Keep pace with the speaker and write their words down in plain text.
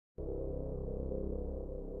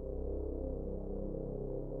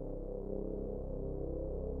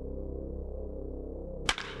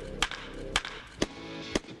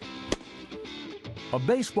A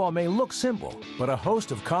baseball may look simple, but a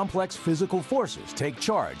host of complex physical forces take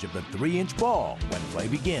charge of the 3-inch ball when play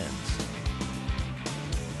begins.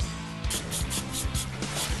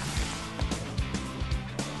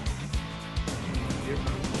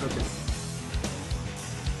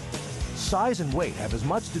 Size and weight have as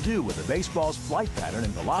much to do with the baseball's flight pattern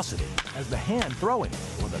and velocity as the hand throwing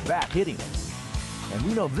it or the bat hitting it. And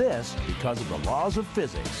we know this because of the laws of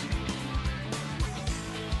physics.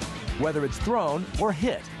 Whether it's thrown or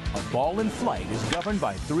hit, a ball in flight is governed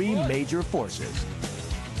by 3 major forces.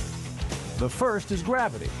 The first is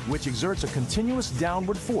gravity, which exerts a continuous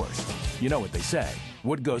downward force. You know what they say,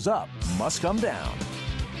 what goes up must come down.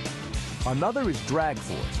 Another is drag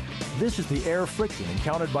force. This is the air friction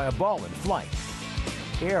encountered by a ball in flight.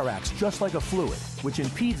 Air acts just like a fluid, which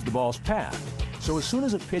impedes the ball's path. So as soon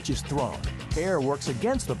as a pitch is thrown, air works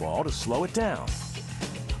against the ball to slow it down.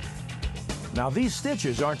 Now these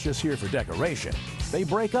stitches aren't just here for decoration. They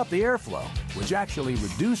break up the airflow, which actually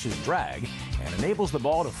reduces drag and enables the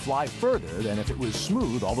ball to fly further than if it was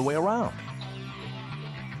smooth all the way around.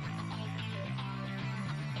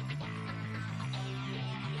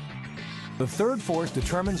 The third force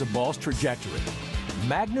determines a ball's trajectory.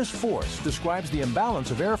 Magnus force describes the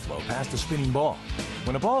imbalance of airflow past a spinning ball.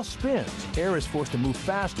 When a ball spins, air is forced to move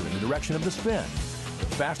faster in the direction of the spin.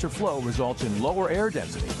 The faster flow results in lower air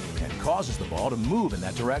density and causes the ball to move in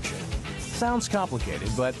that direction. Sounds complicated,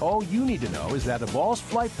 but all you need to know is that a ball's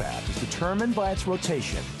flight path is determined by its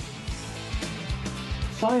rotation.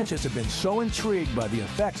 Scientists have been so intrigued by the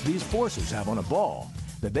effects these forces have on a ball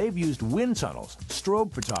that they've used wind tunnels,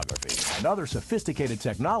 strobe photography, and other sophisticated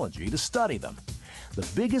technology to study them. The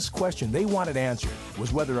biggest question they wanted answered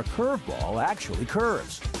was whether a curveball actually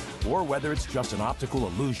curves, or whether it's just an optical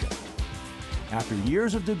illusion. After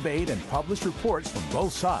years of debate and published reports from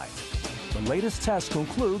both sides, the latest tests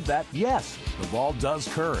conclude that yes, the ball does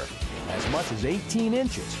curve, as much as 18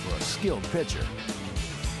 inches for a skilled pitcher.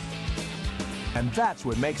 And that's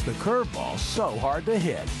what makes the curveball so hard to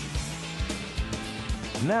hit.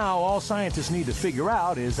 Now, all scientists need to figure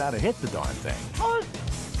out is how to hit the darn thing.